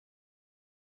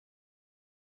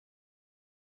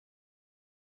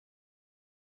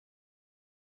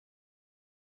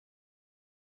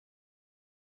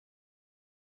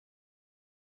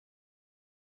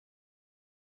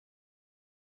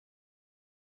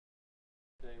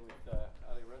with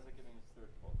Alireza giving his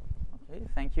third talk. Okay,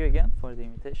 thank you again for the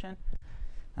invitation.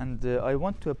 And I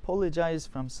want to apologize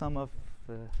from some of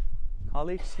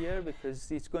colleagues here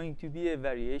because it's going to be a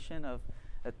variation of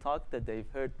a talk that they've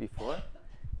heard before,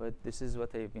 but this is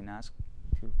what I've been asked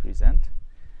to present.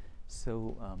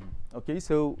 So, okay,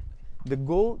 so the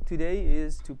goal today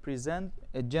is to present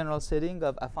a general setting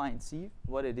of affine sieve,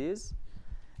 what it is,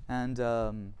 and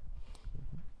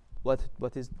what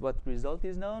result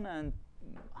is known, and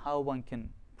how one can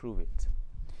prove it.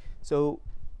 So,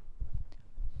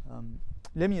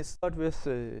 let me start with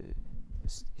a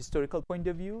historical point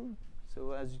of view.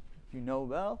 So, as you know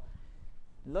well,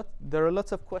 there are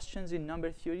lots of questions in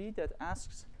number theory that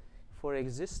asks for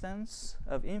existence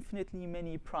of infinitely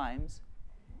many primes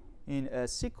in a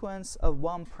sequence of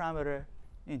one-parameter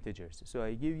integers. So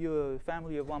I give you a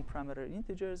family of one-parameter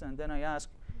integers, and then I ask,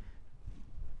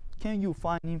 can you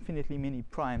find infinitely many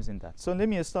primes in that? So let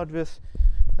me start with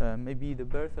maybe the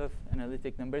birth of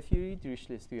analytic number theory,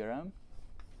 Dirichlet's theorem.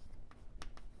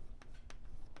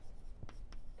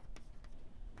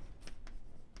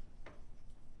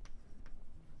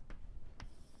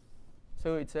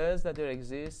 So it says that there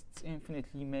exists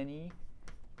infinitely many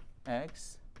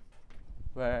x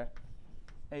where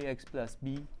ax plus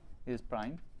b is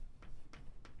prime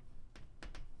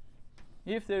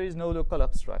if there is no local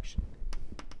abstraction.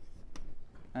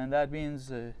 And that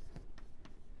means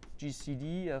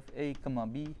GCD of a comma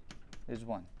b is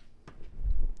 1.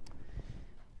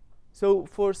 So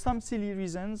for some silly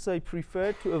reasons, I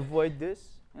prefer to avoid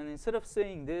this. And instead of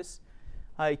saying this,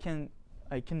 I can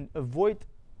avoid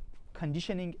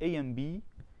conditioning a and b,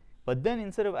 but then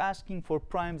instead of asking for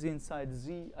primes inside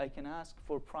z, I can ask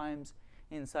for primes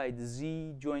inside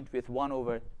z joined with 1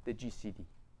 over the GCD.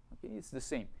 Okay, it's the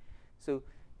same. So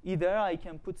either I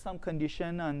can put some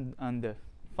condition on the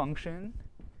function,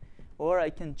 or I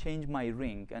can change my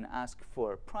ring and ask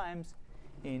for primes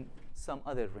in some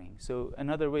other ring. So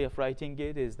another way of writing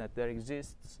it is that there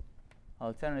exists,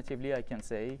 alternatively, I can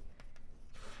say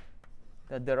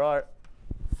that there are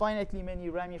finitely many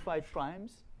ramified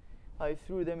primes. I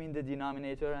threw them in the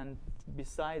denominator, and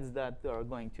besides that, there are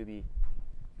going to be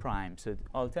primes. So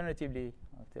alternatively,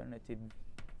 I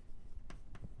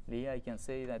can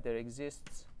say that there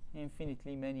exists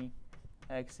infinitely many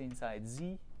x inside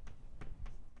z,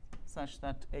 such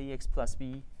that ax plus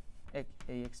b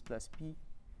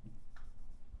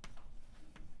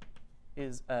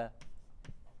is a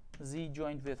z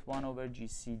joined with 1 over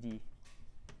GCD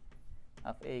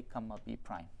of a comma b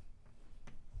prime.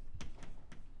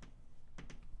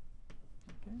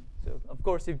 Okay. So of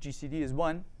course, if GCD is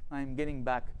 1, I'm getting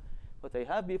back what I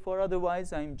have before.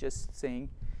 Otherwise, I'm just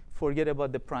saying forget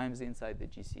about the primes inside the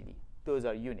GCD. Those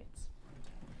are units.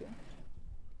 Okay.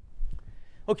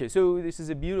 Okay, so this is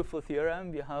a beautiful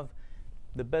theorem. We have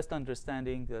the best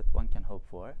understanding that one can hope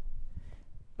for.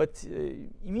 But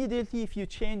immediately, if you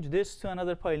change this to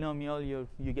another polynomial, you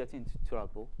get into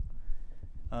trouble.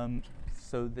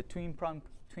 So the twin prime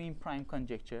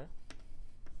conjecture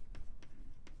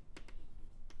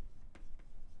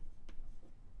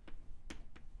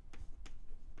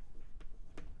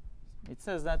it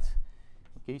says that,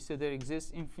 okay, so there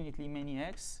exists infinitely many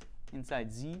x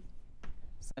inside z,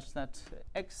 such that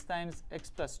x times x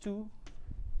plus 2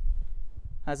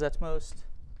 has at most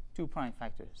 2 prime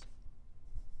factors.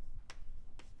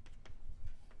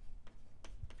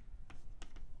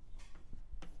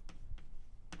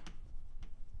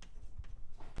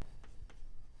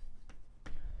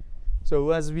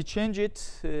 So as we change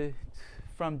it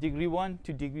from degree 1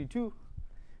 to degree 2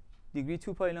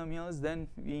 polynomials, then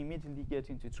we immediately get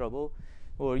into trouble.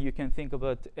 Or you can think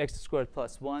about x squared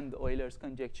plus 1, the Euler's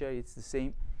conjecture, it's the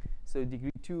same. So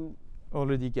degree 2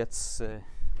 already gets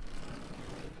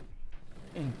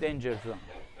in danger zone.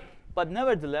 But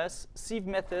nevertheless, sieve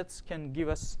methods can give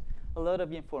us a lot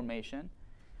of information.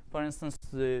 For instance,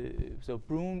 so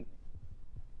Brun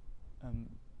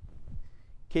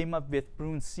came up with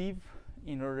Brun's sieve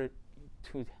in order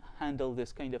to handle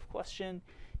this kind of question.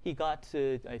 He got,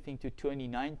 I think, to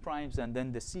 29 primes, and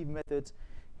then the sieve methods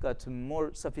got more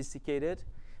sophisticated.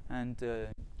 And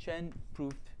Chen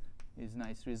proved his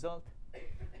nice result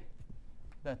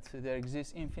that there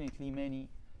exists infinitely many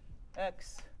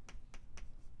x,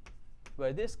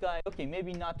 where this guy, okay,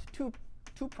 maybe not two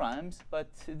primes, but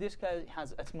this guy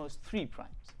has at most 3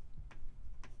 primes.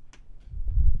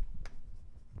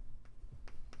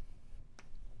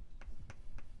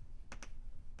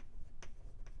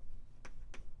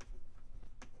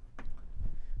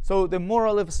 So the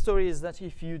moral of the story is that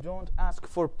if you don't ask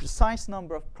for precise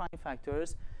number of prime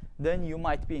factors, then you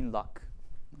might be in luck.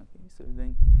 Okay, so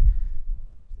then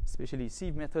especially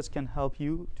sieve methods, can help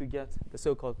you to get the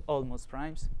so-called almost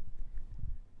primes.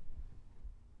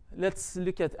 Let's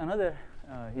look at another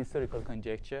historical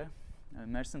conjecture,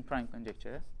 Mersenne prime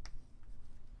conjecture.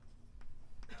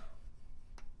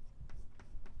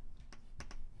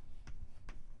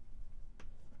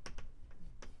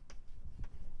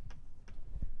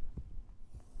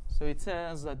 So it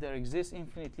says that there exists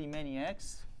infinitely many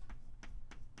x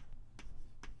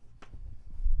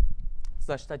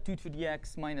such that 2 to the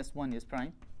x minus 1 is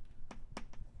prime.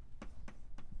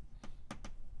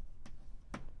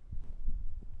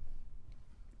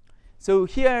 So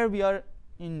here we are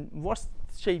in worse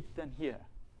shape than here.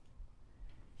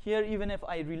 Here, even if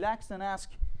I relax and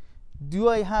ask, do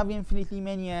I have infinitely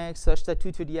many x such that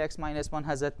 2 to the x minus 1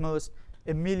 has at most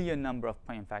a million number of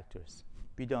prime factors?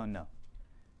 We don't know.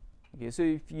 Okay, so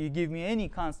if you give me any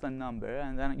constant number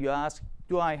and then you ask,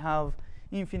 do I have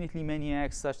infinitely many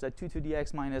x such that 2 to the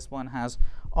x minus 1 has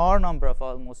r number of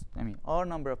r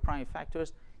number of prime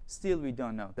factors, still we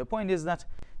don't know. The point is that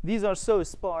these are so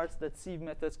sparse that sieve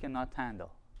methods cannot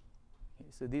handle.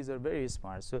 Okay, so these are very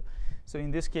sparse. So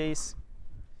in this case,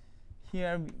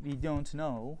 here we don't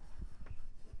know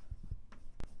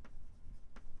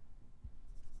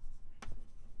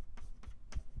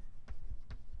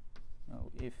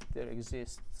if there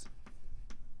exists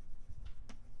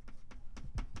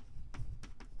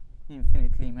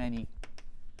infinitely many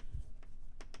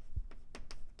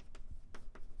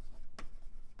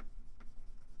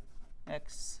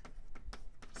x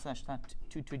such that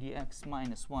 2 to the x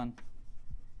minus 1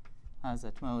 has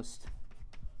at most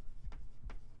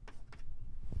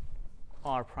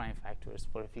r prime factors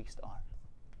for a fixed r.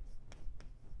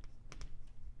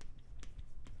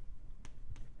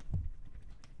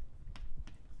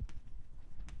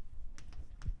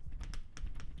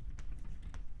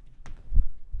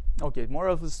 Okay,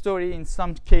 moral of the story, in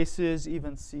some cases,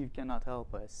 even sieve cannot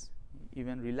help us.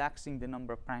 Even relaxing the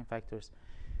number of prime factors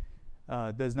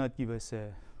does not give us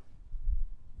a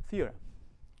theorem.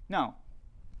 Now,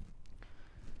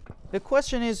 the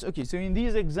question is, okay, so in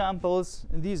these examples,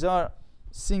 these are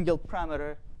single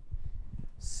parameter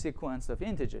sequence of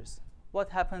integers. What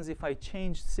happens if I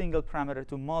change single parameter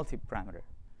to multi-parameter?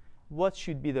 What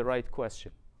should be the right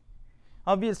question?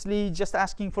 Obviously, just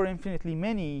asking for infinitely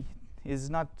many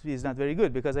is not very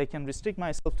good, because I can restrict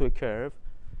myself to a curve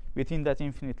within that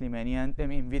infinitely many, and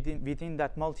within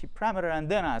that multi-parameter, and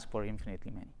then ask for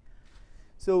infinitely many.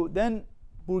 So then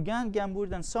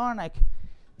Bourgain-Gamburd and Sarnak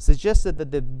suggested that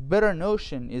the better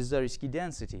notion is Zariski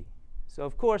density. So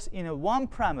of course, in a one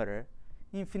parameter,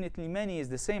 infinitely many is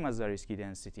the same as Zariski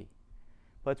density.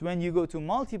 But when you go to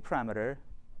multi-parameter,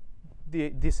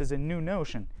 this is a new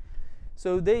notion.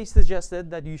 So they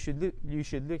suggested that you should look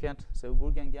at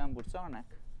Bourgain-Gamburd-Sarnak.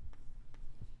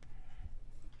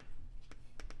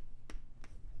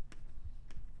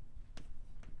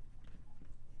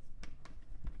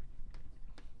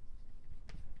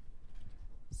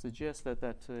 Suggested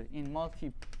that in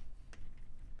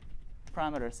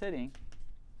multi-parameter setting,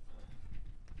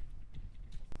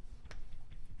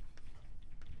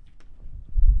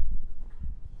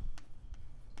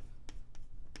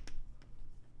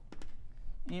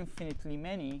 infinitely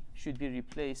many should be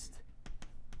replaced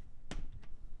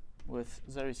with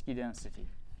Zariski density.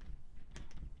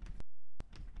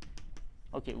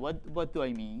 Okay, what do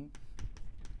I mean?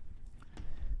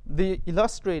 They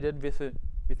illustrated with a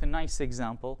nice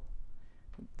example.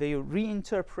 They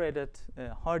reinterpreted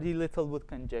Hardy-Littlewood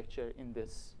conjecture in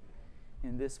this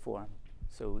form.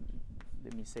 So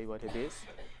let me say what it is.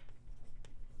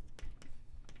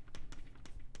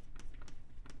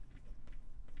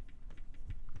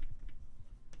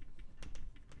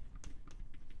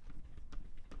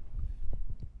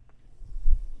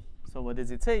 So what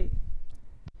does it say?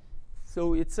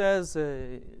 So it says,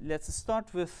 let's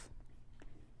start with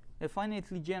a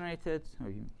finitely generated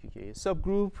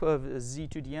subgroup of z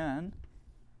to the n.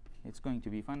 It's going to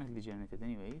be finitely generated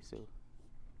anyway. So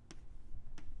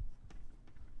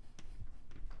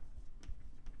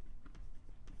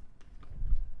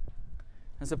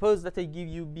and suppose that I give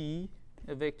you b,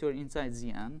 a vector inside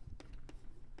Zn,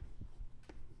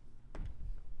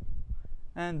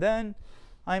 and then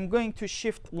I'm going to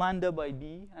shift lambda by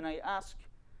b, and I ask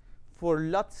for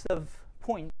lots of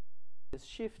points in this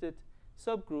shifted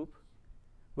subgroup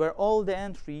where all the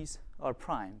entries are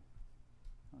prime.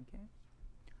 Okay.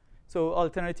 So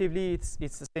alternatively, it's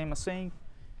the same as saying,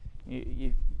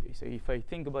 so if I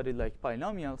think about it like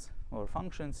polynomials or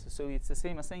functions, so it's the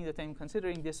same as saying that I'm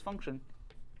considering this function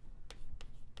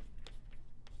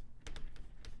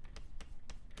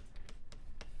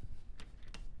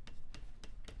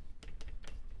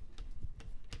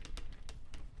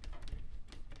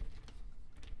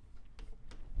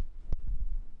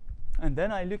And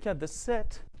then I look at the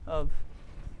set of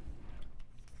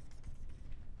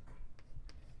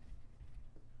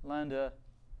lambda.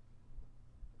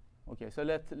 Okay, so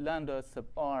let lambda sub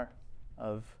r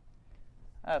of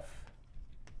f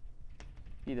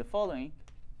be the following.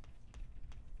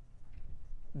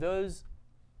 Those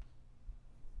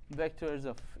vectors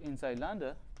of inside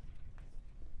lambda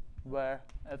where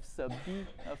f sub b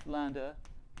of lambda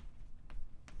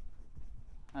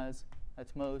has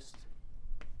at most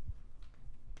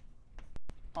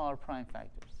r prime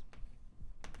factors.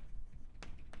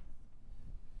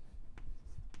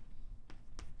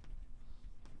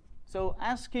 So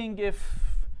asking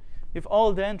if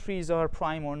all the entries are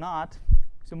prime or not,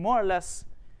 so more or less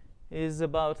is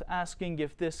about asking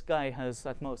if this guy has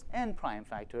at most n prime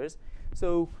factors.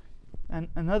 So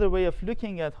another way of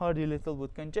looking at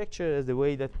Hardy-Littlewood conjecture is the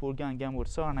way that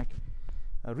Bourgain-Gamburd-Sarnak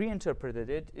reinterpreted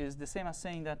it is the same as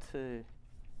saying that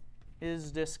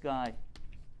is this guy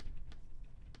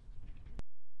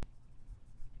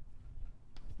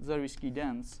Zariski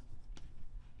dense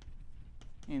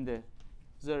in the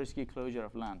Zariski closure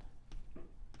of lambda.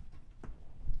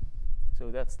 So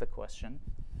that's the question.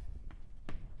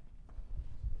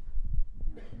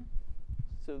 Okay.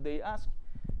 So they ask,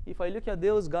 if I look at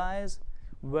those guys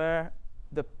where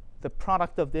the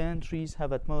product of the entries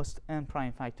have at most n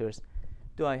prime factors,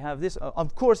 do I have this?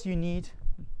 Of course you need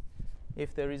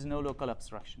if there is no local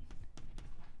abstraction.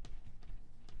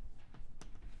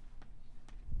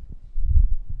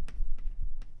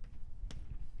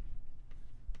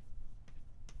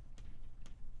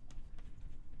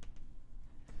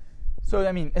 So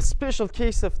I mean, a special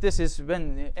case of this is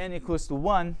when n equals to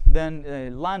 1, then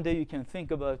lambda you can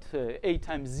think about a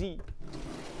times z.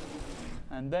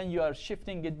 And then you are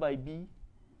shifting it by b.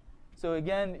 So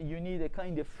again, you need a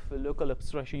kind of local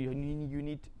abstraction. You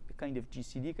need a kind of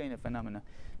GCD kind of phenomena.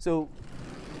 So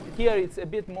here it's a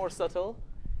bit more subtle.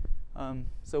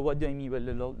 So what do I mean by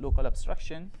local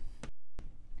abstraction?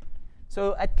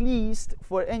 So at least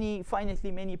for any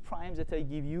finitely many primes that I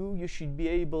give you, you should be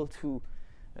able to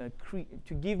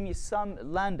give me some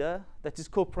lambda that is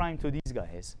co-prime to these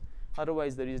guys.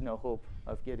 Otherwise, there is no hope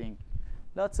of getting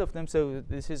lots of them. So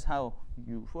this is how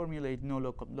you formulate no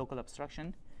local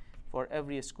abstraction for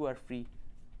every square free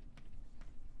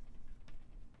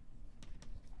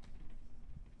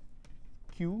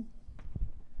Q.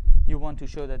 You want to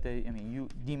show that you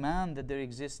demand that there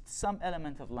exists some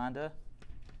element of lambda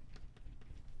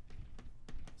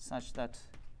such that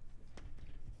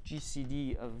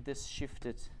GCD of this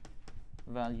shifted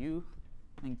value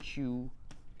and Q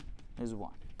is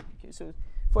 1. Okay, so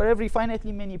for every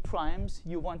finitely many primes,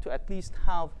 you want to at least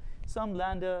have some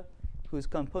lambda whose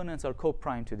components are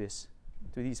co-prime to these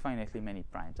finitely many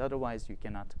primes. Otherwise, you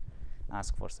cannot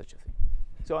ask for such a thing.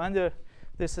 So under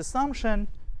this assumption,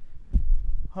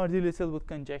 Hardy-Littlewood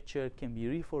conjecture can be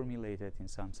reformulated in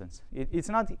some sense. It's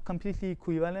not completely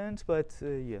equivalent, but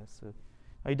yes.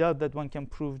 I doubt that one can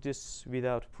prove this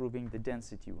without proving the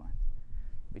density one,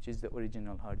 which is the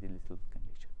original Hardy-Littlewood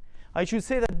conjecture. I should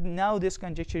say that now this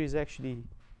conjecture is actually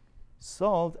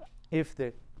solved if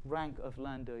the rank of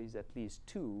lambda is at least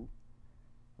 2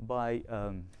 by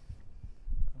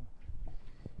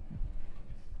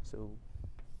so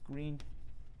green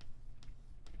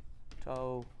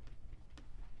tau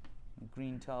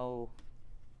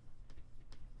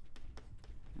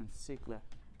and Sickler.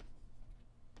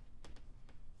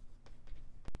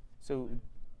 So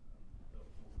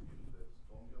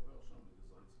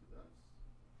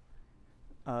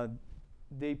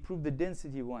they prove the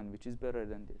density one, which is better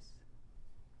than this.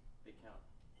 They count.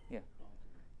 Yeah.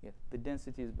 Yeah. The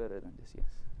density is better than this, yes.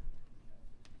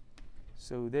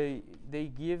 So they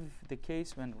give the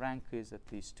case when rank is at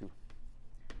least 2.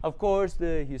 Of course,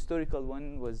 the historical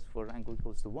one was for rank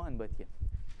equals to 1, but yeah.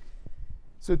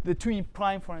 So the twin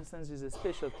prime, for instance, is a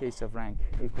special case of rank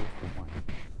equals to 1.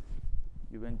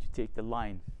 When you take the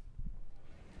line.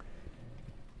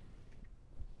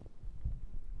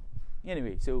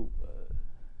 Anyway, so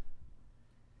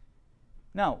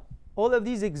now all of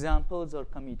these examples are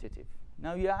commutative.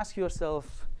 Now you ask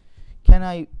yourself, can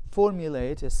I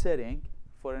formulate a setting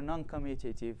for a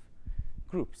non-commutative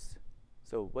groups?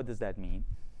 So what does that mean?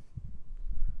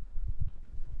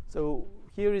 So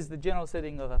here is the general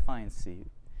setting of affine sieve.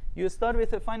 You start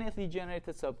with a finitely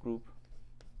generated subgroup.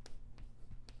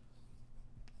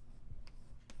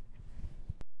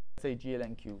 Say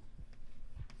GLNQ.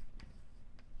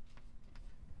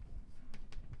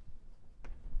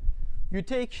 You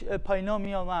take a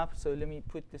polynomial map. So let me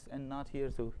put this n not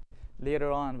here. So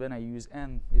later on, when I use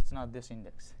n, it's not this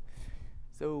index.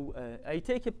 So I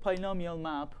take a polynomial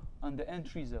map on the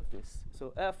entries of this.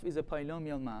 So f is a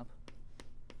polynomial map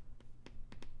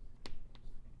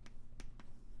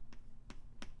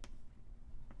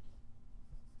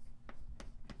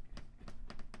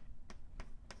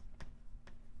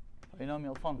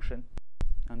binomial function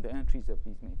and the entries of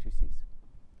these matrices.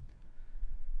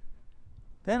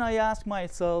 Then I ask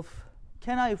myself,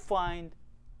 can I find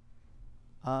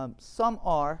some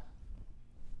R,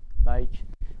 like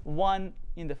 1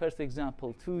 in the first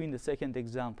example, 2 in the second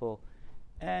example,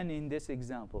 and in this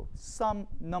example, some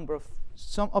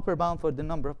upper bound for the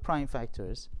number of prime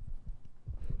factors,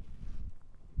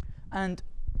 and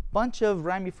bunch of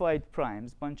ramified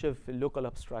primes, bunch of local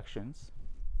abstractions,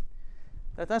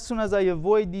 that as soon as I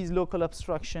avoid these local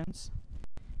abstractions,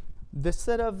 the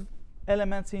set of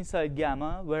elements inside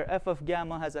gamma, where f of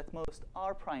gamma has at most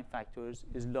r prime factors,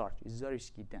 is large, is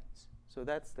Zariski dense. So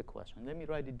that's the question. Let me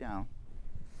write it down.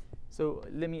 So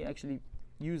let me actually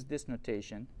use this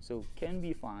notation. So can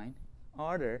we find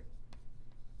order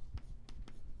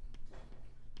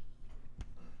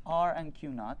R and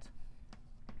Q naught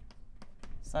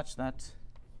such that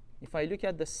if I look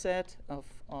at the set of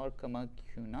R comma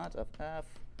Q naught of f,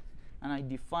 and I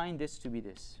define this to be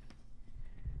this,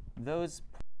 those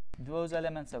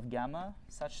elements of gamma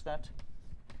such that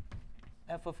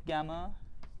f of gamma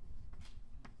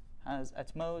has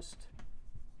at most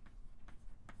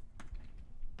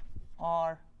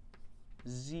R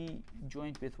z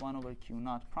joined with 1 over Q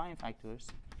naught prime factors,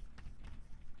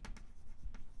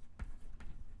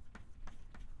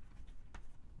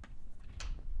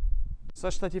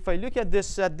 such that if I look at this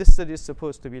set is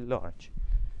supposed to be large,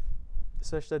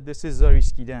 such that this is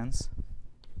Zariski dense.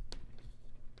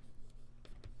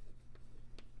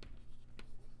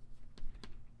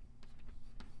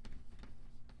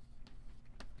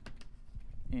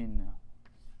 In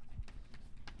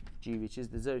G, which is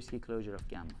the Zariski closure of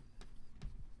gamma.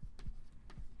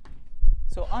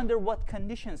 So under what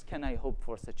conditions can I hope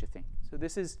for such a thing? So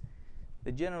this is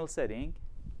the general setting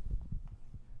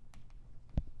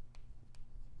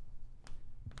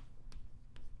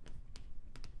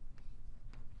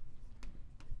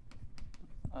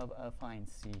of affine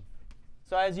sieve.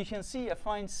 So as you can see,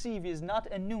 affine sieve is not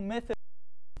a new method,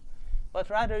 but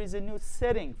rather is a new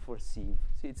setting for sieve.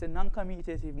 So it's a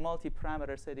non-commutative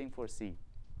multi-parameter setting for sieve.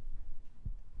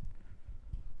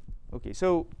 Okay,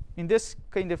 so in this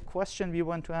kind of question, we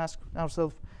want to ask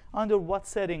ourselves, under what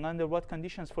setting, under what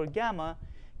conditions for gamma,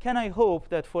 can I hope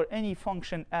that for any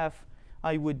function f,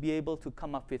 I would be able to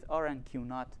come up with R and Q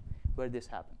naught where this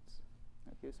happens?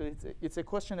 Okay, so it's a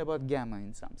question about gamma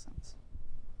in some sense.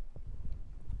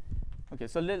 Okay,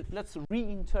 so let's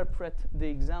reinterpret the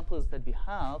examples that we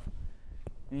have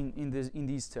in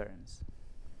these terms.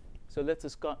 So let's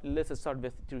start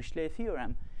with Dirichlet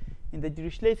theorem. In the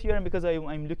Dirichlet theorem, because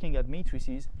I'm looking at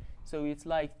matrices, so it's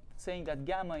like saying that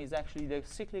gamma is actually the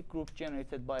cyclic group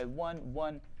generated by 1,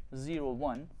 1, 0,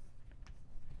 1,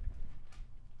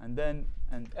 and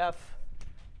f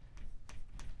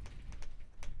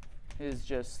is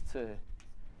just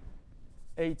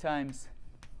a times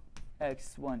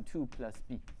x1, 2 plus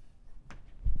b.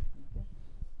 Okay.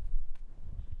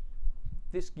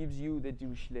 This gives you the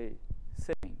Dirichlet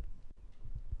setting.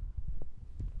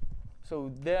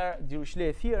 So there,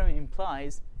 Dirichlet theorem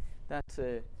implies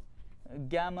that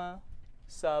gamma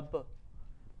sub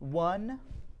 1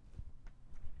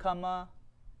 comma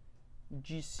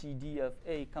GCD of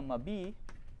A comma B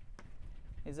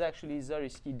is actually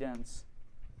Zariski dense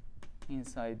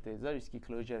inside the Zariski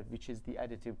closure, which is the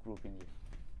additive group in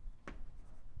here.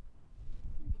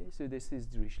 Okay, so this is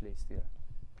Dirichlet's theorem.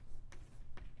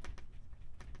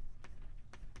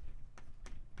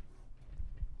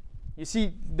 You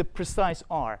see the precise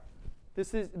R.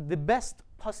 This is the best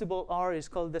possible R is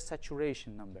called the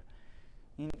saturation number.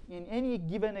 In any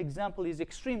given example, is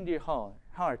extremely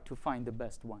hard to find the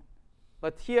best one.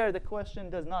 But here the question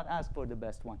does not ask for the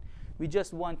best one. We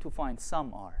just want to find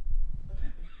some R.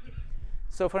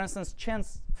 So for instance,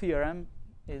 Chen's theorem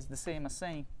is the same as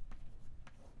saying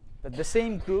that the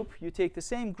same group, you take the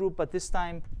same group, but this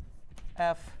time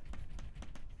f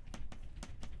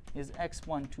is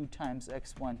x1, 2 times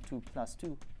x1, 2 plus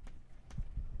 2.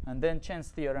 And then Chen's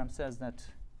theorem says that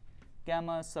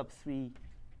gamma sub 3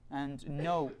 and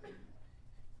no,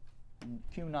 and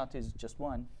Q naught is just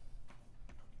 1.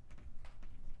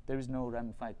 There is no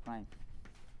ramified prime.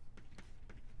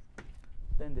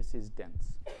 Then this is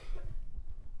dense.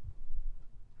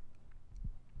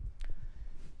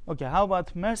 Okay, how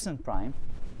about Mersenne prime?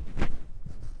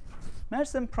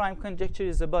 Mersenne prime conjecture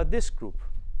is about this group.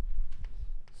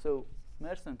 So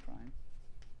Mersenne prime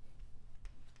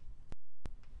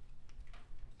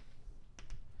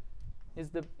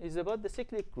is about the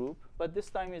cyclic group, but this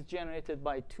time is generated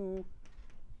by 2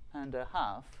 and a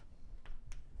half,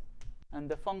 and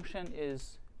the function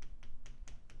is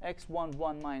x1,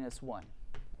 1 minus 1.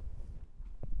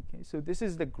 Okay, so this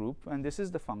is the group, and this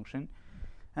is the function.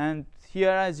 And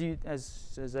here, as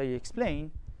I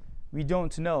explained, we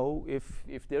don't know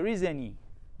if there is any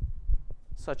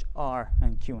such R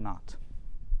and Q naught.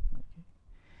 Okay.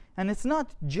 And it's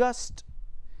not just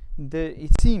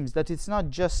it seems that it's not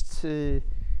just the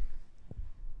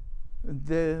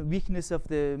weakness of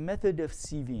the method of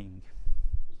sieving.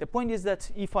 The point is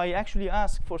that if I actually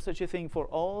ask for such a thing for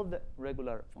all the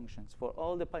regular functions, for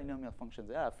all the polynomial functions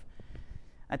f,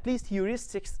 at least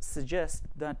heuristics suggest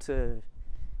that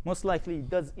most likely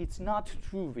it's not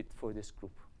true for this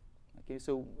group. Okay,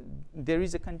 so there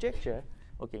is a conjecture.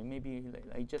 Okay, maybe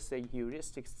I just say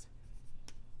heuristics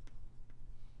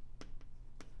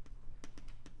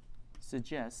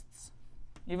suggests,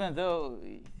 even though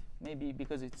maybe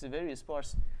because it's a very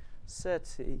sparse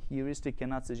set, a heuristic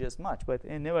cannot suggest much, but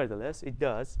nevertheless it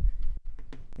does.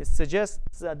 It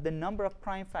suggests that the number of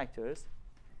prime factors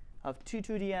of 2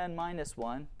 to the n minus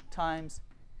 1 times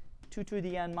 2 to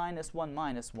the n minus 1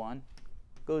 minus 1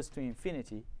 goes to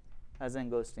infinity, as n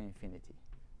goes to infinity.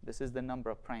 This is the number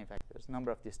of prime factors,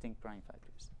 number of distinct prime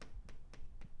factors.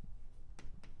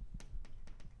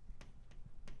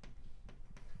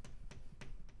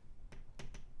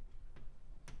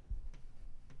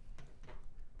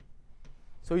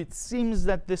 So it seems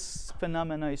that this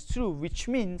phenomena is true, which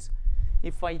means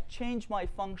if I change my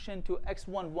function to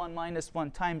x11 minus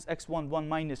 1 times x11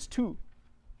 minus 2,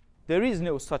 there is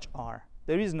no such R.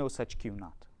 There is no such Q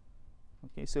naught.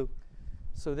 Okay, so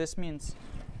this means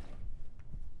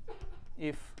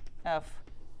if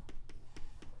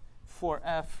for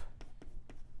f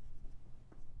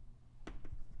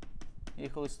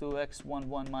equals to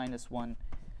x11 minus 1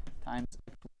 times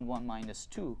x11 minus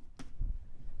 2,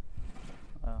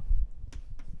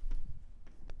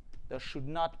 there should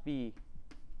not be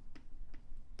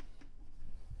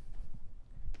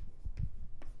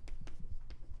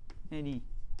any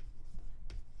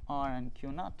R and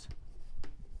Q naught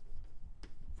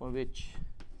for which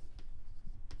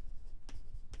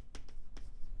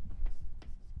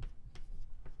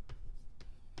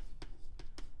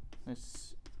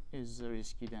this is a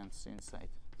risky dance inside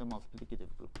the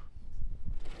multiplicative group.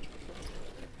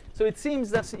 So it seems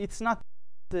that it's not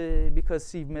because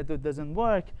sieve method doesn't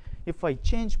work. If I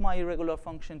change my regular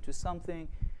function to something,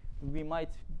 the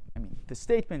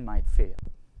statement might fail.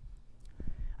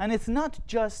 And it's not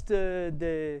just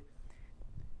the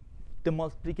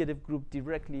multiplicative group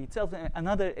directly itself.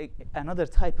 Another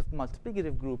type of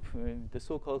multiplicative group, the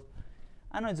so-called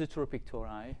anisotropic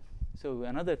tori. So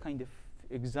another kind of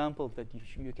example that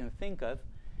you can think of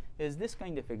is this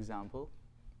kind of example.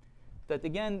 That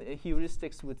again,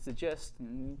 heuristics would suggest,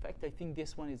 in fact, I think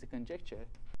this one is a conjecture.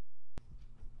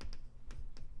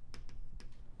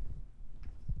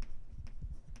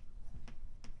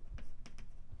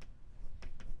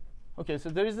 Okay, so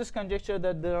there is this conjecture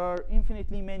that there are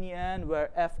infinitely many n where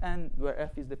f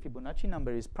is the Fibonacci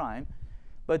number, is prime.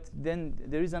 But then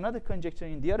there is another conjecture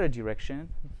in the other direction,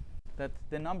 that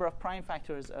the number of prime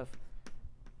factors of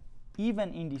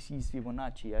even indices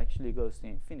Fibonacci actually goes to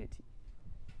infinity.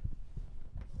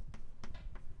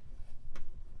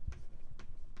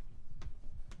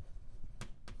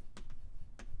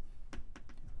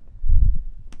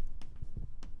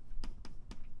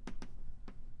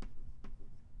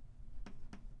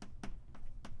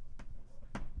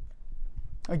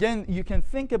 Again, you can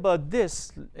think about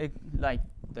this like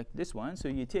this one. So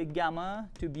you take gamma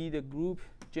to be the group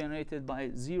generated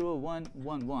by 0, 1,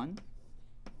 1, 1.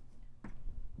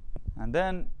 And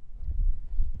then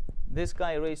this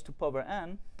guy raised to power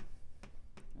n,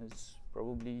 as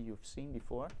probably you've seen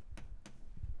before,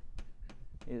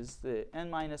 is the n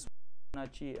minus 1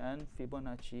 Fibonacci, n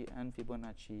Fibonacci, n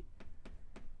Fibonacci,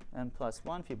 n plus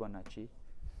 1 Fibonacci.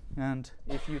 And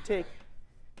if you take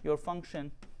your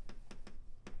function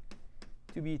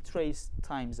to be traced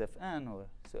times fn, or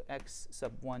so x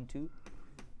sub 1, 2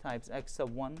 times x sub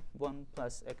 1, 1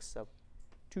 plus x sub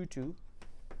 2, 2.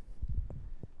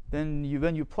 Then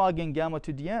when you plug in gamma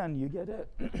to the n, you get a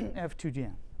f to the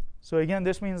n. So again,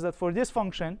 this means that for this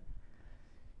function,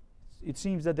 it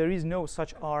seems that there is no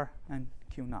such R and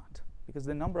Q naught, because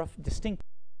the number of distinct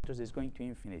factors is going to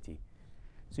infinity.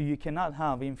 So you cannot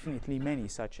have infinitely many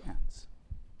such n's.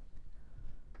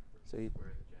 So the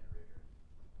generator,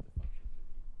 the function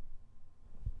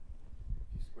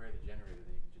if you square the generator,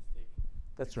 then you can just take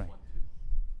that's right.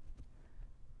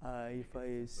 1, 2. If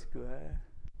I square,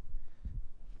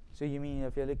 so you mean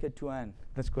if you look at 2n,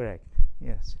 that's correct.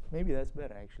 Yes, maybe that's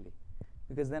better actually,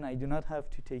 because then I do not have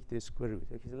to take the square root.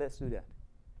 Okay, so let's do that.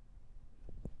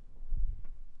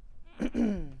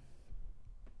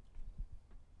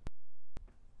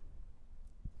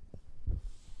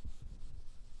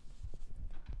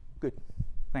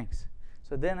 Thanks.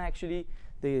 So then actually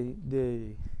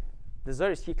the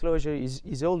Zariski closure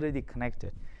is already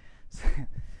connected.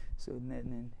 So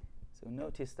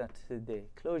notice that the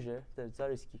closure, the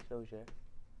Zariski closure.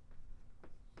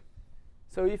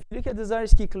 So if you look at the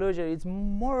Zariski closure, it's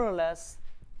more or less,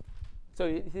 so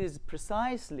it is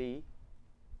precisely,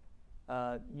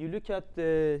 you look at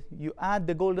you add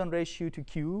the golden ratio to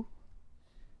Q,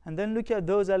 and then look at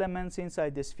those elements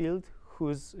inside this field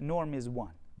whose norm is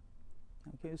 1.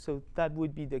 Okay, so that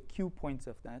would be the Q points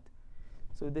of that.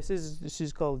 So this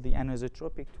is called the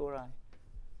anisotropic tori,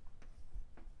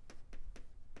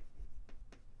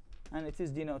 and it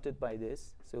is denoted by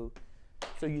this. So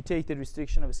you take the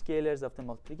restriction of scalars of the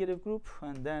multiplicative group,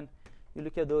 and then you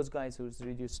look at those guys whose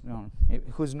reduced norm,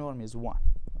 whose norm is 1.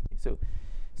 Okay,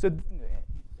 so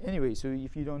anyway, so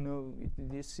if you don't know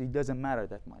this, it doesn't matter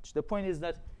that much. The point is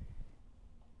that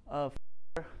for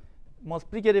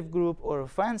multiplicative group or a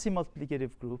fancy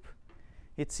multiplicative group,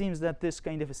 it seems that this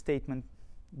kind of a statement,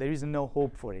 there is no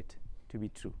hope for it to be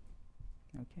true.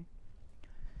 Okay,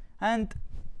 and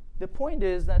the point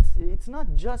is that it's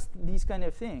not just these kind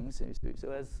of things.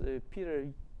 So as Peter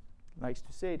likes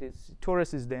to say,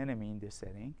 torus is the enemy in this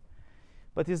setting.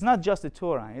 But it's not just a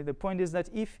tori. The point is that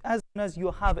if, as soon as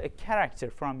you have a character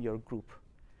from your group,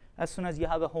 as soon as you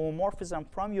have a homomorphism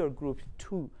from your group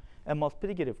to a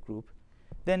multiplicative group,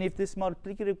 then if this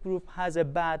multiplicative group has a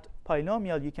bad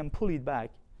polynomial, you can pull it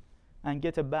back and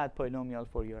get a bad polynomial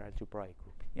for your algebraic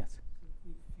group. Yes?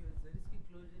 If your Zariski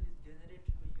closure is generated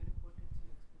by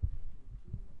unipotential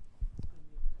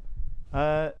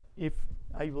expected If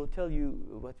I will tell you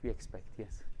what we expect,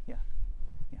 yes, yeah.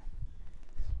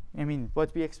 I mean,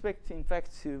 what we expect, in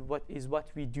fact, what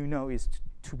we do know is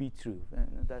to be true.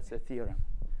 That's a theorem.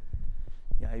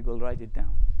 Yeah, I will write it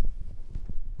down.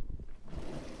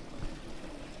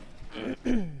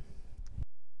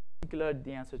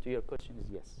 The answer to your question is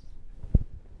yes.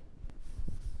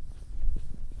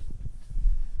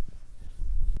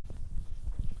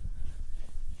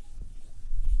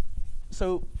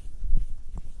 So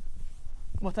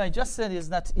what I just said is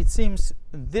that it seems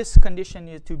this condition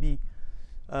is to be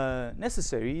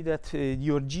necessary, that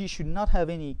your G should not have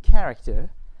any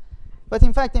character. But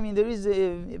in fact, I mean, there is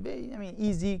a very,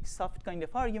 easy, soft kind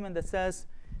of argument that says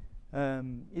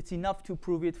it's enough to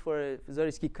prove it for a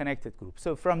Zariski connected group.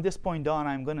 So from this point on,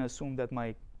 I'm going to assume that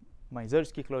my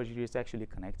Zariski closure is actually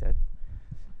connected.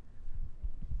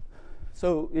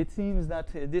 So it seems that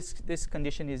this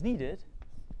condition is needed,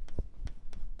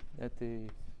 that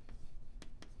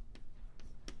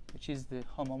which is the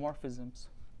homomorphisms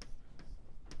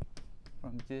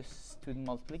from this to the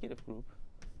multiplicative group.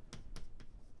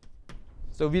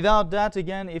 So without that,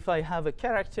 again, if I have a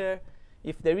character,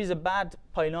 if there is a bad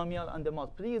polynomial on the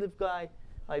multiplicative guy,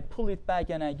 I pull it back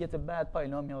and I get a bad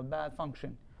polynomial, bad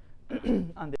function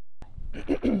on the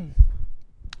guy.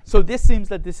 So this seems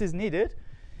that this is needed.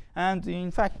 And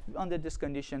in fact, under this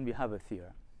condition, we have a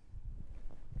theorem.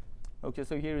 Okay,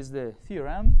 so here is the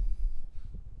theorem.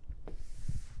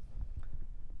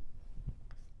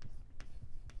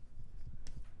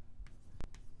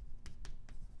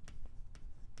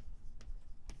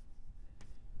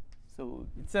 So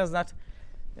it says that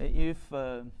if,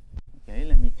 okay,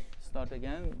 let me start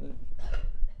again.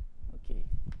 Okay,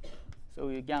 so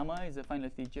gamma is a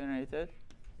finitely generated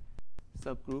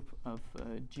subgroup of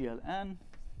GLN,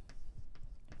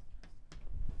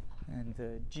 and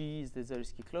G is the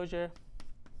Zariski closure.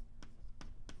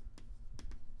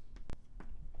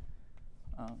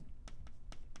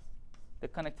 The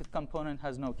connected component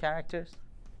has no characters.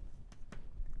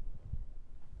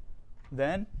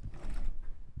 Then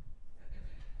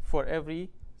for every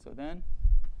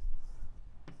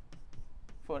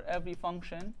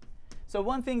function. So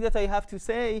one thing that I have to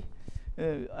say,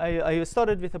 I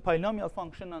started with a polynomial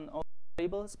function on all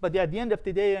variables, but at the end of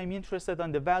the day, I'm interested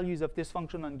on the values of this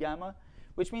function on gamma,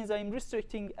 which means I'm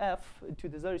restricting f to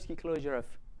the Zariski closure of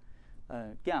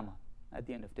gamma at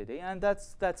the end of the day, and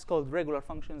that's called regular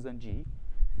functions on G.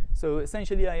 So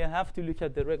essentially, I have to look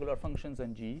at the regular functions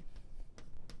on G.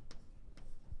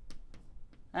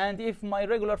 And if my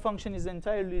regular function is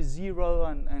entirely 0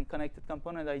 and connected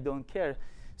component, I don't care.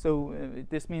 So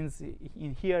this means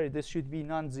in here, this should be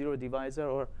non-zero divisor,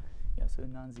 or yeah, so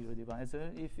non-zero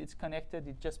divisor. If it's connected,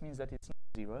 it just means that it's not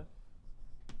 0.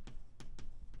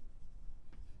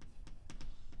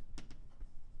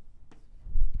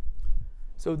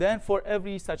 So then for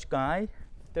every such guy,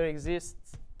 there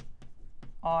exists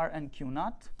R and Q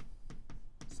naught,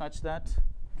 such that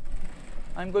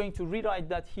I'm going to rewrite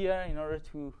that here in order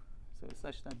to, so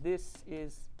such that this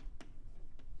is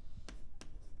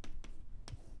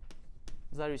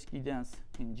Zariski dense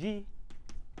in G.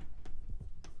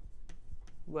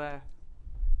 where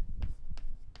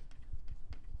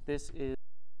this is,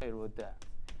 I wrote there,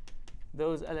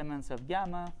 those elements of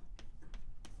gamma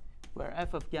where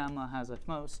f of gamma has at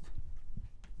most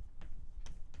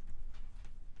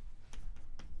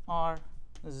are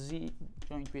z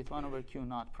joint with 1 over q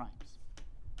naught primes.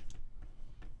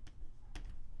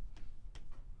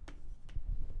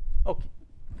 Okay.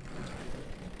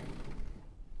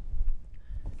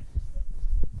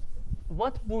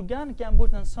 What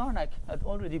Bourgain-Gamburd and Sarnak had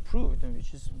already proved, and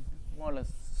which is more or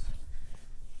less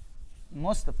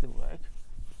most of the work,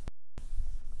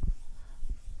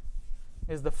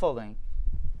 is the following.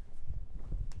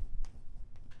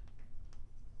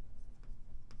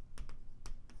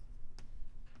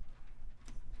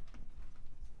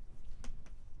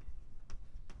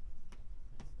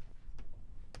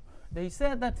 They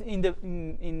said that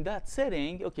in that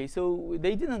setting, okay, so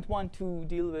they didn't want to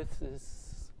deal with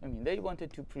this. I mean, they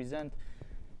wanted to present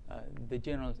the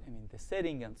general, I mean, the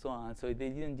setting and so on. So they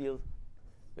didn't deal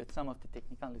with some of the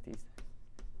technicalities.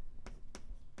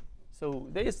 So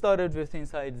they started with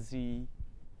inside Z,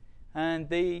 and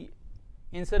they,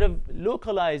 instead of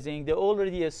localizing, they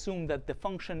already assumed that the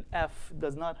function f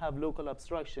does not have local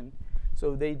abstraction.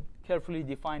 So they carefully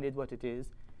defined it what it is.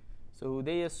 So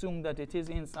they assume that it is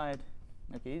inside,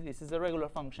 okay, this is a regular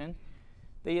function.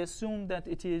 They assume that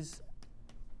it is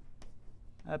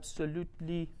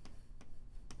absolutely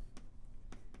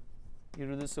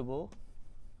irreducible.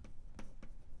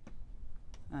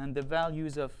 And the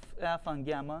values of f and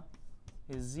gamma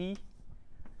is z.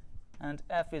 And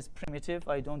f is primitive.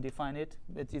 I don't define it,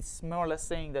 but it's more or less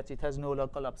saying that it has no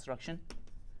local abstraction.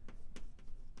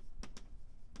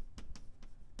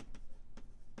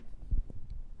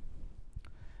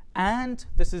 And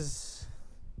this is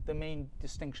the main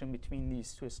distinction between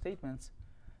these two statements.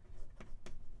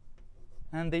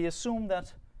 And they assume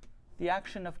that the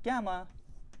action of gamma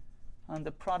on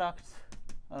the product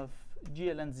of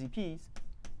GL and ZPs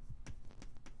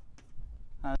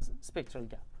has spectral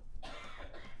gap.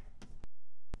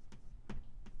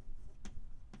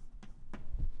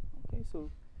 Okay, so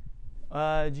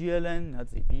GLN, not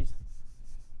ZPs.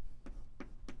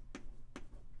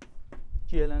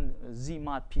 GLN Z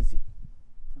mod PZ.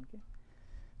 Okay.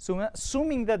 So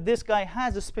assuming that this guy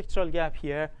has a spectral gap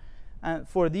here, and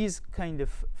for these kind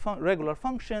of regular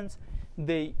functions,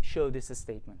 they show this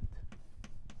statement.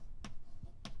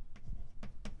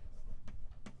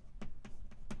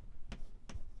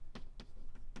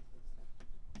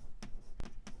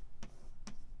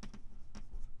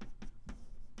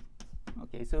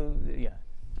 Okay, so yeah,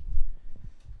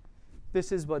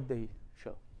 this is what they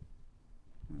show.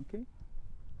 Okay.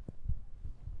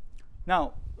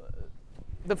 Now,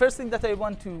 the first thing that I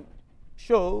want to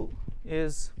show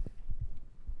is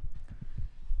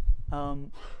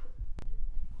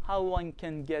how one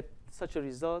can get such a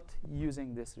result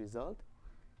using this result.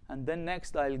 And then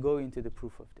next, I'll go into the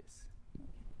proof of this.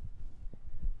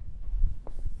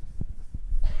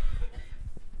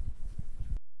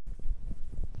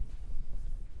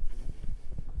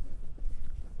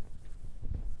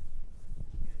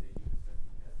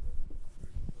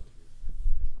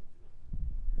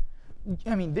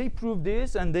 I mean, they prove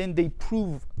this, and then they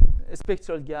prove a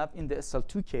spectral gap in the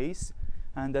SL2 case.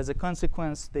 And as a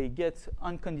consequence, they get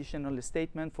unconditional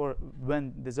statement for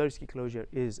when the Zariski closure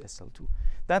is SL2.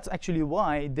 That's actually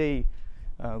why they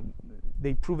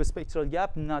prove a spectral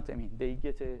gap. Not, I mean, they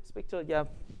get a spectral gap,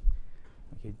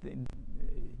 okay,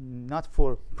 not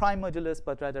for prime modulus,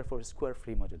 but rather for square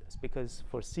free modulus. Because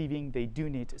for sieving, they do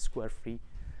need a square free.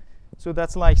 So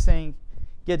that's like saying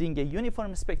getting a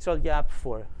uniform spectral gap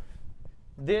for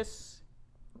this.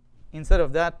 Instead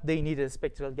of that, they need a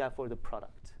spectral gap for the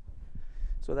product.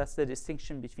 So that's the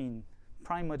distinction between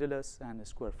prime modulus and a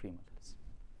square free modulus.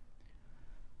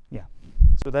 Yeah,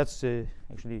 so that's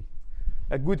actually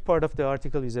a good part of the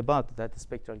article is about that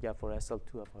spectral gap for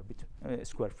SL2 of orbital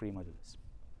square free modulus.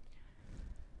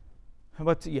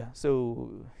 But yeah,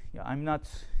 so yeah, I'm not.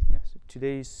 Yes, yeah, so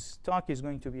today's talk is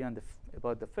going to be on the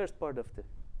about the first part of the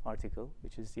article,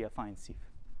 which is the affine sieve.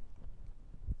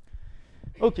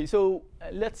 Okay, so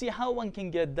let's see how one can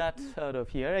get that out of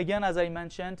here. Again, as I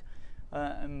mentioned,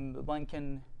 one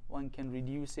can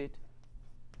reduce it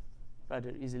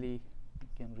rather easily. You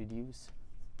can reduce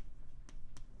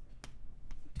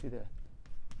to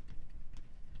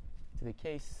the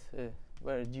case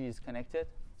where G is connected.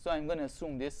 So I'm going to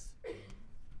assume this.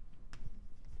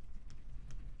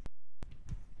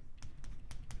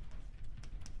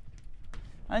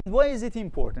 And why is it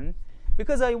important?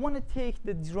 Because I want to take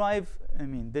the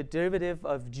the derivative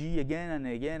of G again and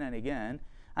again and again,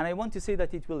 and I want to say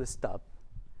that it will stop.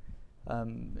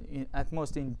 at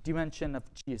most in dimension of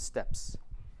g steps.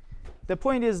 The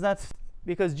point is that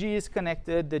because g is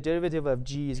connected, the derivative of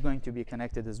g is going to be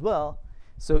connected as well.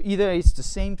 So either it's the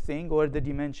same thing or the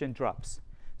dimension drops.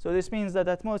 So this means that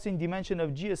at most in dimension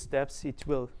of g steps, it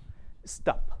will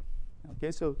stop.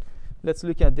 Okay, so let's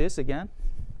look at this again.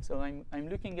 So I'm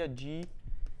looking at g,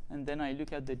 and then I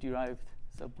look at the derived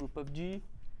subgroup of g,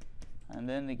 and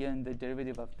then again the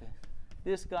derivative of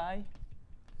this guy,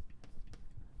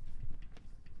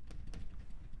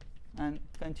 and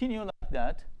continue like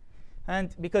that.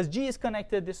 And because g is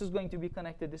connected, this is going to be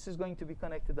connected, this is going to be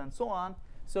connected, and so on.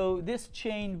 So this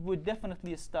chain would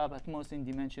definitely stop at most in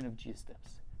dimension of g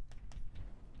steps.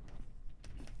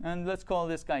 And let's call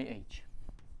this guy h.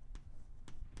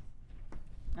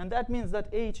 And that means that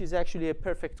h is actually a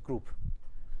perfect group.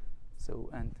 So,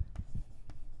 and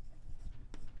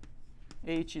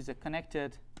h is a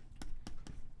connected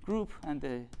group, and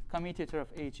the commutator of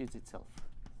h is itself.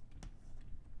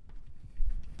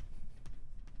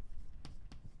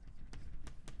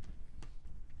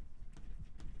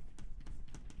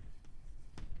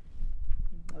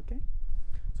 Okay,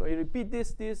 so I repeat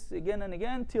this again and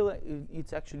again till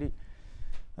it actually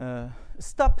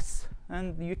stops,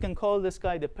 and you can call this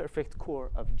guy the perfect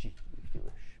core of G, if you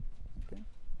wish. Okay,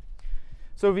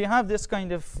 so we have this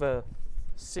kind of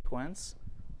sequence.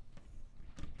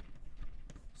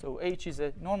 So H is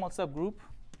a normal subgroup,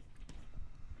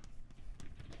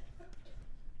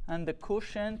 and the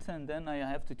quotient, and then I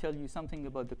have to tell you something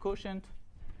about the quotient.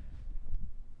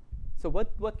 So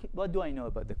what do I know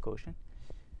about the quotient?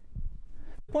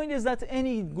 The point is that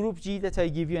any group G that I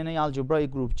give you, any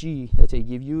algebraic group G that I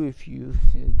give you, if you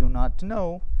do not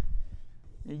know,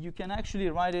 you can actually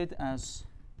write it as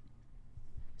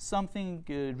something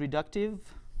reductive.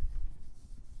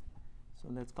 So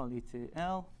let's call it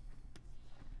L,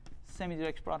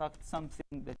 semi-direct product,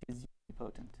 something that is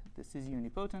unipotent. This is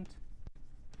unipotent,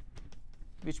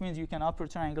 which means you can upper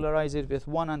triangularize it with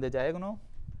 1 on the diagonal.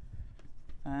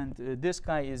 And this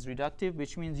guy is reductive,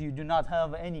 which means you do not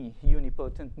have any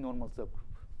unipotent normal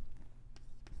subgroup.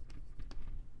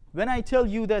 When I tell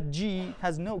you that G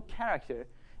has no character,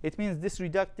 it means this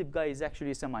reductive guy is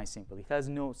actually semi-simple. It has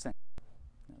no sense.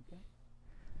 Okay?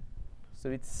 So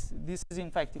this is in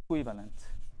fact equivalent.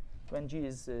 When G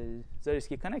is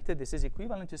Zariski connected, this is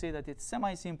equivalent to say that it's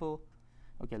semi-simple.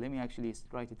 Okay, let me actually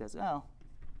write it as L.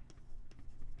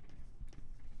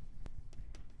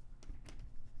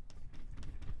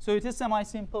 So it is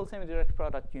semi-simple, semi-direct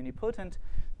product, unipotent.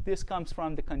 This comes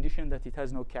from the condition that it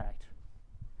has no character.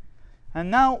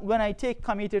 And now when I take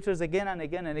commutators again and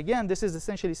again and again, this is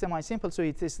essentially semi-simple, so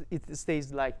it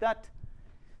stays like that.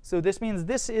 So this means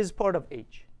this is part of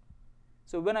H.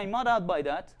 So when I mod out by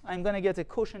that, I'm going to get a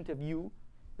quotient of U,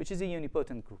 which is a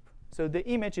unipotent group. So the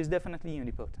image is definitely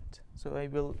unipotent. So I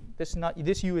will,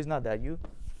 this U is not that U,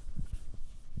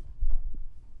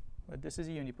 but this is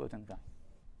a unipotent guy.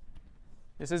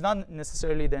 This is not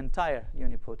necessarily the entire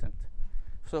unipotent.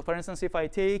 So for instance, if I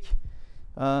take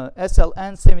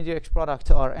SLN semi-direct product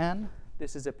Rn,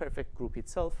 this is a perfect group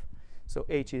itself. So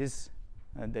H is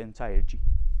the entire G.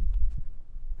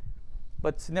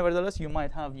 But nevertheless, you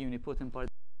might have unipotent part.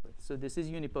 So this is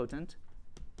unipotent,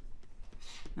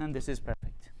 and this is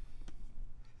perfect.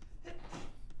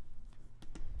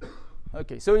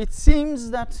 Okay, so it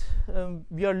seems that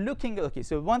we are looking. Okay,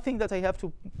 so one thing that I have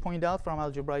to point out from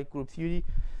algebraic group theory,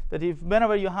 that if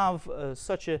whenever you have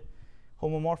such a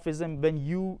homomorphism, when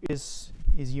U is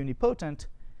unipotent,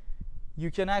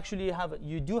 you can actually have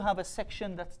you do have a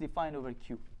section that's defined over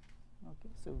Q.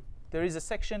 Okay, so there is a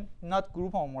section, not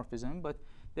group homomorphism, but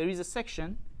there is a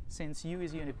section since U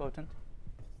is unipotent.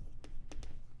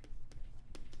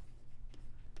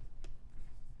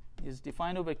 Is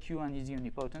defined over Q and is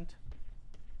unipotent.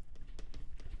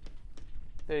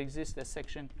 There exists a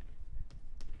section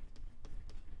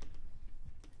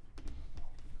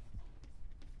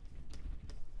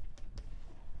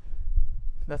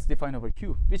that's defined over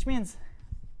Q, which means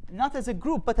not as a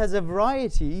group, but as a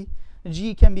variety,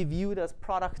 G can be viewed as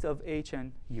product of H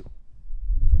and U.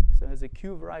 Okay, so as a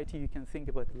Q variety, you can think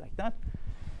about it like that.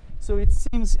 So it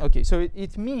seems, okay, so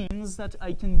it means that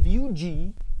I can view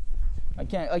G,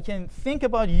 I can think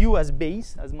about U as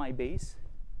base, as my base.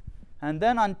 And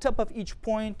then on top of each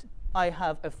point, I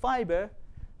have a fiber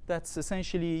that's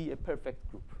essentially a perfect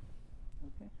group.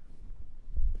 Okay.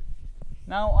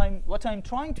 Now, what I'm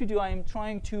trying to do, I'm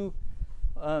trying to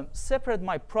separate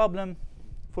my problem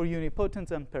for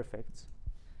unipotents and perfects.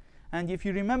 And if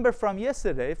you remember from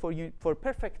yesterday, for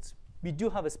perfects, we do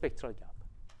have a spectral gap.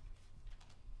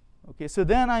 Okay, so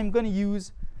then I'm going to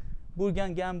use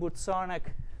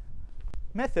Bourgain-Gamburd-Sarnak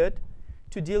method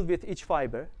to deal with each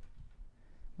fiber.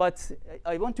 But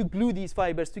I want to glue these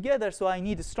fibers together, so I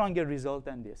need a stronger result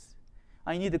than this.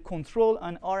 I need a control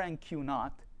on R and Q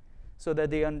naught, so that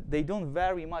they don't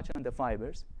vary much on the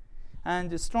fibers,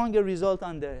 and a stronger result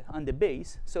on the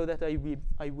base, so that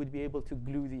I would be able to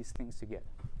glue these things together.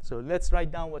 So let's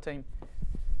write down what I'm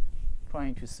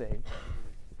trying to say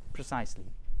precisely.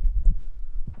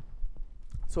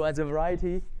 So as a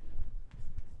variety,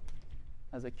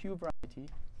 as a cube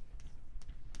variety,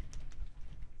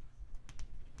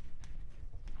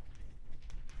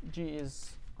 G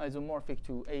is isomorphic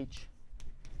to H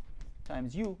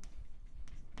times U.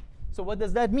 So what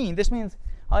does that mean? This means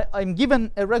I'm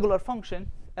given a regular function,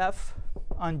 f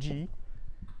on G.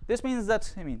 This means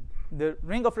that, the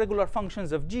ring of regular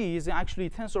functions of G is actually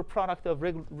tensor product of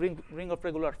ring of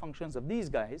regular functions of these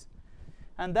guys.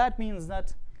 And that means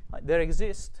that there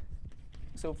exists,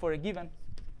 so for a given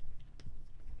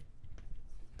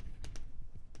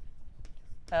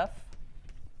f,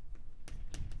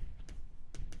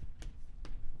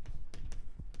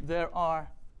 there are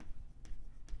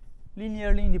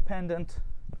linearly independent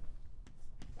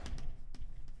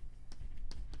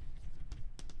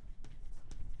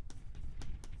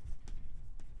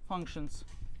functions,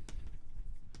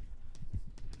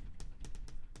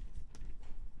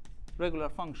 regular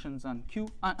functions on Q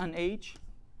on H,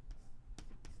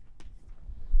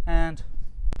 and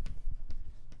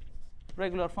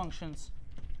regular functions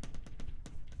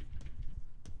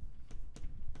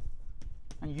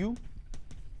on U,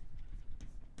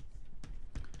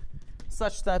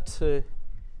 such that,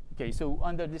 okay, so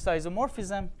under this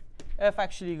isomorphism, f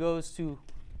actually goes to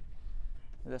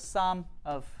the sum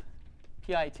of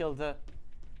pi tilde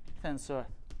tensor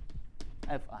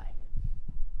fi.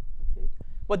 Okay.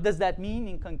 What does that mean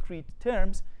in concrete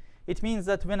terms? It means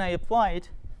that when I apply it,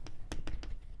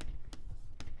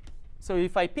 so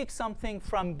if I pick something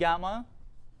from gamma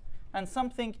and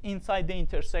something inside the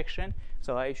intersection,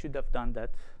 so I should have done that.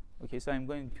 Okay, so I'm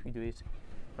going to do it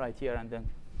right here and then.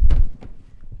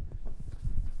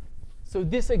 So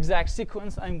this exact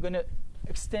sequence, I'm going to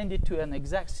extend it to an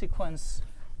exact sequence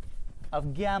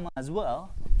of gamma as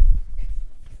well.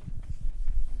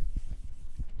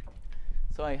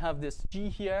 So I have this G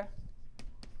here.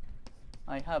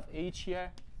 I have H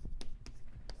here.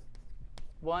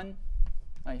 1.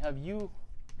 I have U.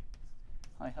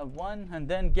 I have 1. And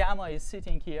then gamma is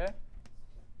sitting here.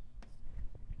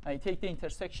 I take the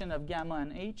intersection of gamma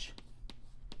and H.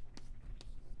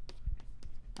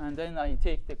 And then I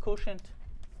take the quotient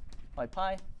by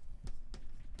pi.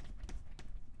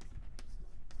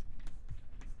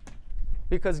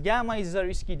 Because gamma is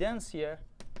Zariski dense here.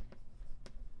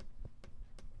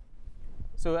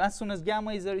 So as soon as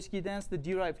gamma is Zariski dense, the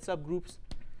derived subgroups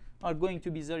are going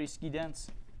to be Zariski dense.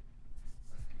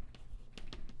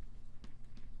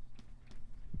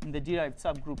 In the derived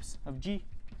subgroups of G.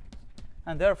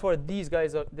 And therefore, these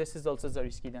guys are, this is also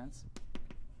Zariski dense.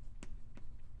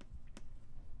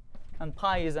 And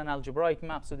pi is an algebraic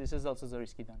map, so this is also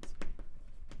Zariski dense.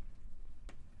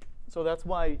 So that's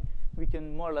why we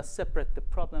can more or less separate the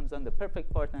problems on the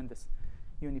perfect part and this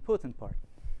unipotent part.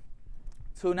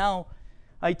 So now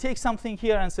I take something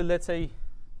here, and so let's say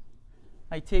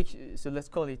so let's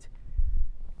call it,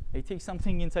 I take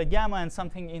something inside gamma and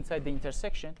something inside the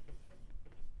intersection.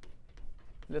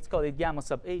 Let's call it gamma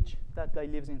sub H. That guy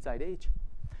lives inside H.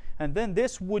 And then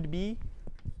this would be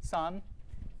some.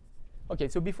 OK,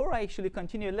 so before I actually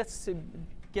continue, let's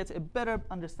get a better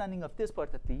understanding of this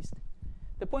part at least.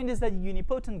 The point is that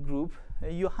unipotent group,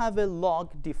 you have a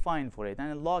log defined for it.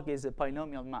 And a log is a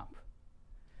polynomial map.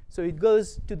 So it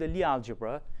goes to the Lie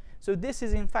algebra. So this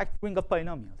is, in fact, ring of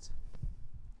polynomials.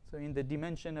 So in the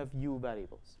dimension of U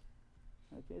variables.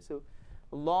 OK, so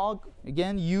log,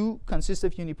 again, U consists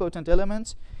of unipotent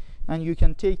elements. And you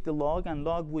can take the log, and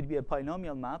log would be a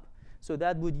polynomial map. So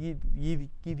that would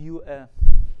give you a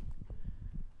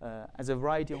as a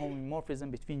variety homomorphism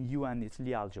between U and its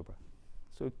Lie algebra.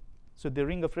 So the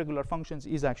ring of regular functions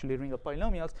is actually a ring of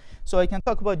polynomials. So I can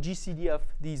talk about GCD of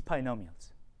these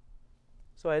polynomials.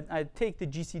 So I take the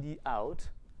GCD out.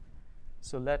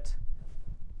 So that's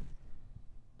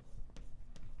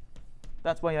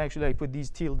why actually I put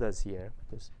these tildes here.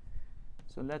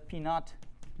 So let P naught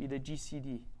be the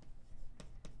GCD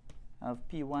of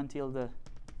P1 tilde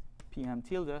PM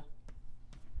tilde.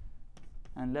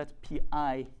 And let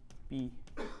Pi be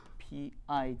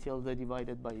Pi tilde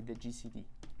divided by the GCD.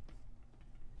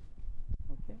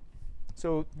 Okay.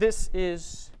 So this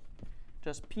is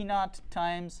just P naught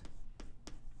times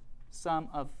sum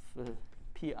of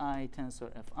Pi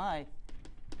tensor Fi.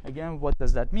 Again, what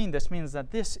does that mean? This means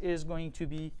that this is going to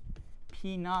be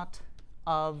P naught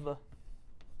of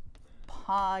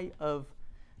pi of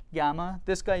gamma.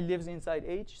 This guy lives inside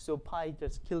H, so pi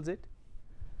just kills it.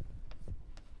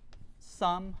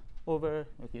 Sum over,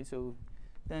 okay, so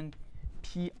then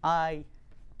pi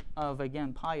of,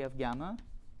 again, pi of gamma.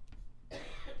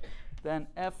 Then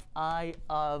fi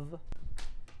of,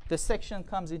 the section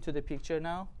comes into the picture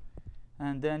now.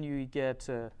 And then you get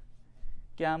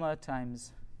gamma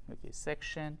times, okay,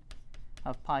 section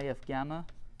of pi of gamma,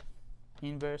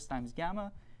 inverse times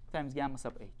gamma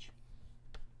sub H.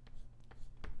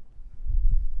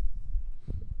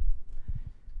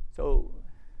 So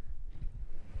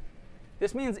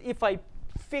this means if I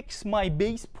fix my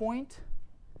base point,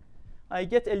 I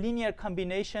get a linear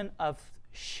combination of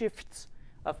shifts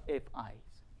of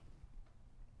fi's.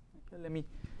 Okay, let me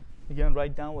again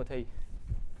write down what I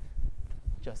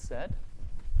just said.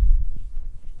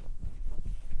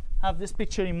 Have this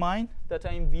picture in mind that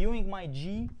I'm viewing my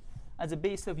G as a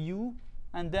base of U,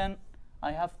 and then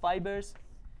I have fibers.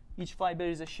 Each fiber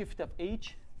is a shift of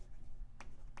H.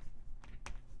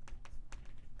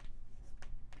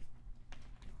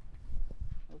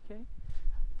 Okay.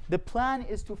 The plan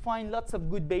is to find lots of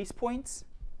good base points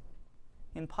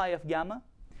in pi of gamma.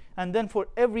 And then for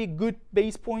every good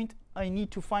base point, I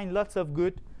need to find lots of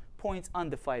good points on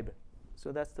the fiber.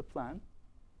 So that's the plan.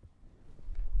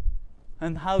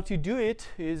 And how to do it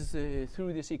is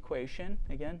through this equation.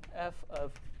 Again, f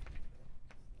of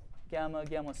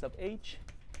gamma sub H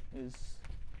is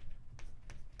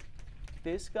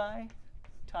this guy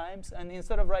times, and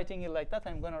instead of writing it like that,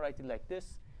 I'm going to write it like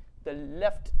this. The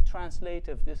left translate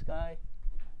of this guy,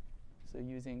 so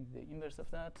using the inverse of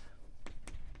that.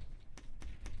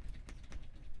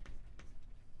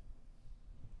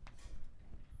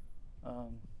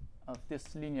 Of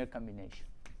this linear combination.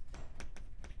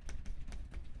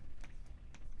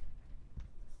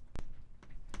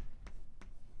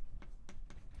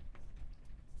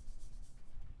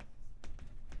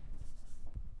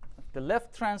 The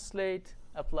left translate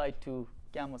applied to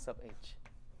gamma sub H.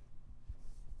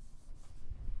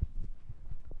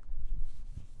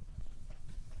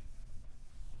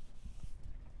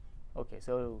 Okay,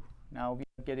 so now we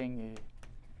are getting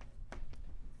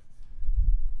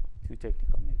too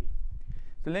technical maybe.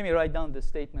 So let me write down the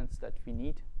statements that we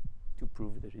need to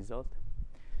prove the result.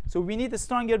 So we need a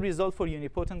stronger result for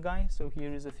unipotent guy. So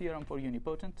here is a theorem for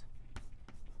unipotent.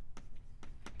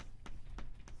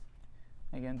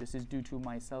 Again, this is due to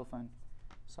myself and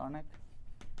Sarnak.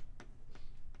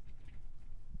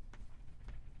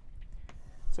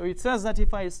 So it says that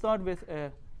if I start with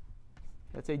a,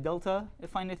 let's say, delta, a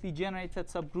finitely generated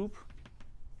subgroup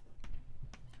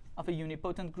of a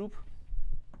unipotent group,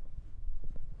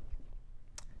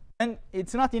 and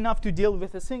it's not enough to deal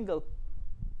with a single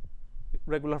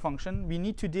regular function. We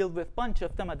need to deal with a bunch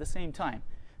of them at the same time.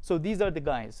 So these are the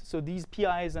guys. So these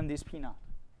pi's and this p naught.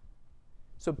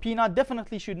 So p naught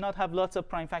definitely should not have lots of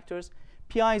prime factors.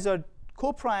 Pi's are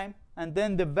co-prime, and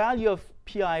then the value of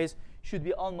pi's should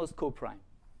be almost co-prime.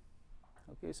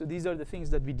 Okay, so these are the things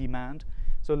that we demand.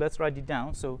 So let's write it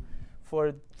down. So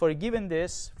for given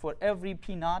this, for every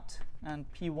p naught and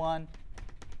p1,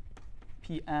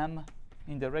 pm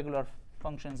in the regular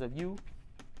functions of U,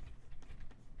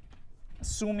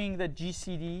 assuming that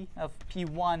GCD of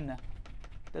p1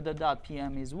 dot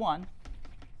pm is 1,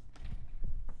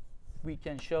 we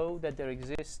can show that there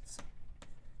exists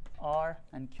R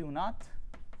and Q naught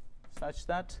such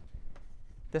that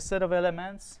the set of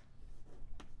elements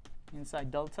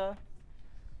inside delta,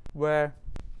 where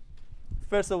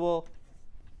first of all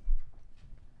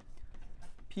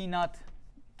P naught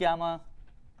gamma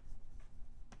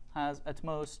has at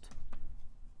most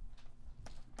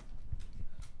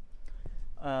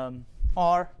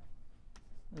R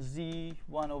Z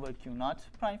 1 over Q naught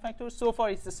prime factors. So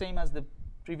far it's the same as the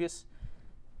previous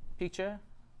picture,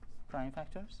 prime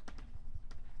factors.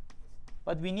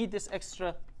 But we need this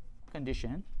extra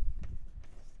condition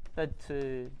that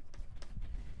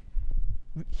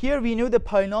here we knew the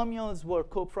polynomials were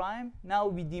co-prime. Now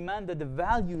we demand that the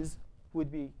values would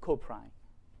be co-prime.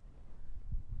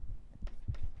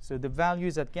 So the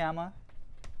values at gamma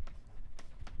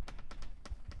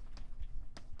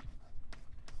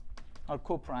are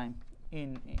co-prime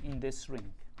in this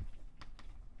ring.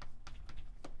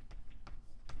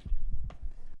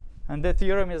 And the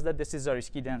theorem is that this is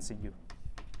Zariski dense in U.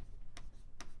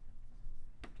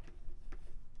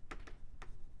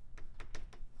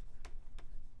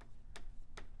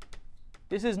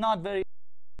 This is not very,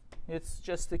 it's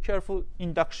just a careful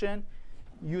induction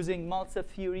using Maltsev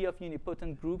theory of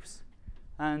unipotent groups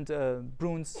and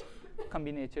Brunn's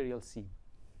combinatorial sieve.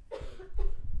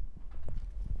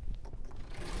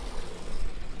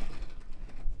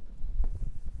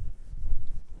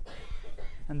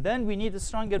 And then we need a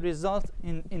stronger result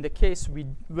in the case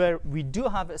where we do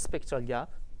have a spectral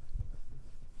gap,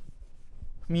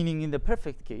 meaning in the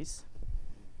perfect case.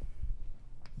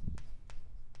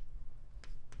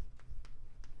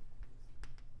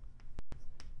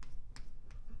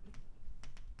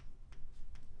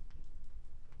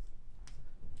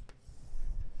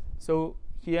 So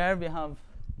here we have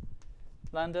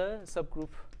lambda,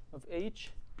 subgroup of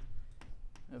H,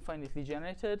 finitely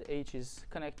generated. H is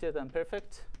connected and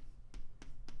perfect.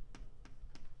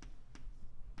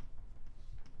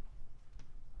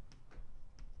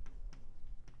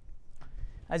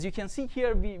 As you can see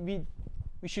here, we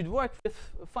should work with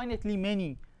finitely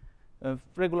many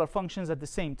regular functions at the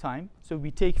same time. So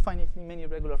we take finitely many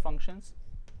regular functions.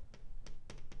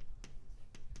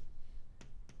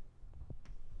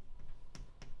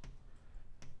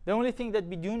 The only thing that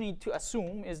we do need to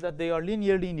assume is that they are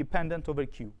linearly independent over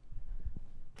Q.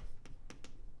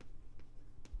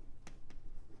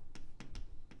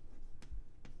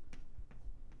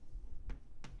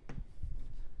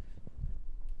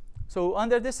 So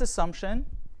under this assumption,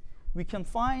 we can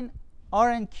find R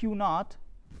and Q naught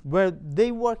where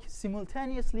they work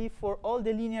simultaneously for all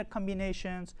the linear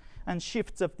combinations and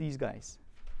shifts of these guys.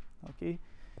 Okay.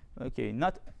 Okay,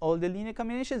 not all the linear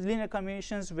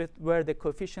combinations with where the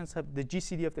coefficients have the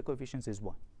GCD of the coefficients is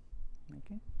 1.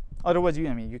 Okay, otherwise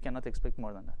you cannot expect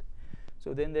more than that.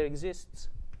 So then there exists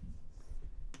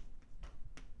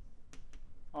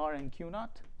R and Q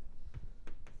naught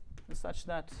such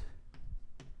that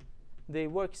they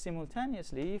work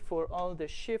simultaneously for all the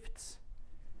shifts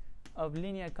of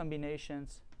linear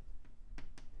combinations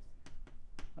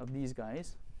of these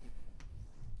guys.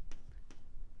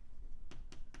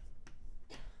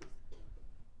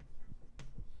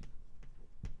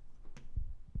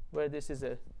 Where this is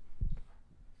a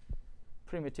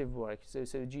primitive work. So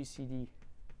GCD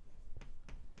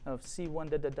of C1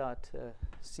 dot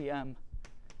Cm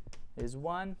is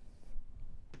 1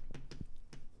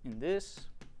 in this.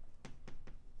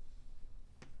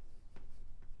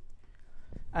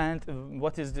 And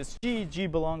what is this G? G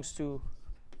belongs to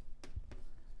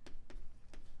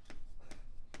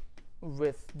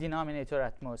with denominator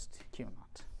at most Q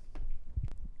naught.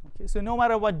 Okay, so no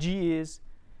matter what G is,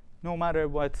 no matter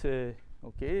what,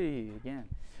 okay, again.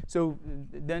 So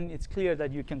then it's clear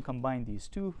that you can combine these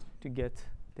two to get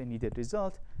the needed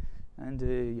result. And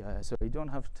yeah, so I don't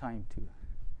have time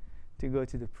to go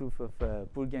to the proof of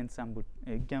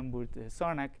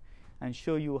Bourgain-Gamburd-Sarnak and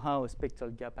show you how a spectral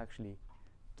gap actually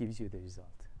gives you the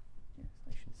result. Yes,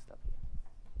 I should stop here.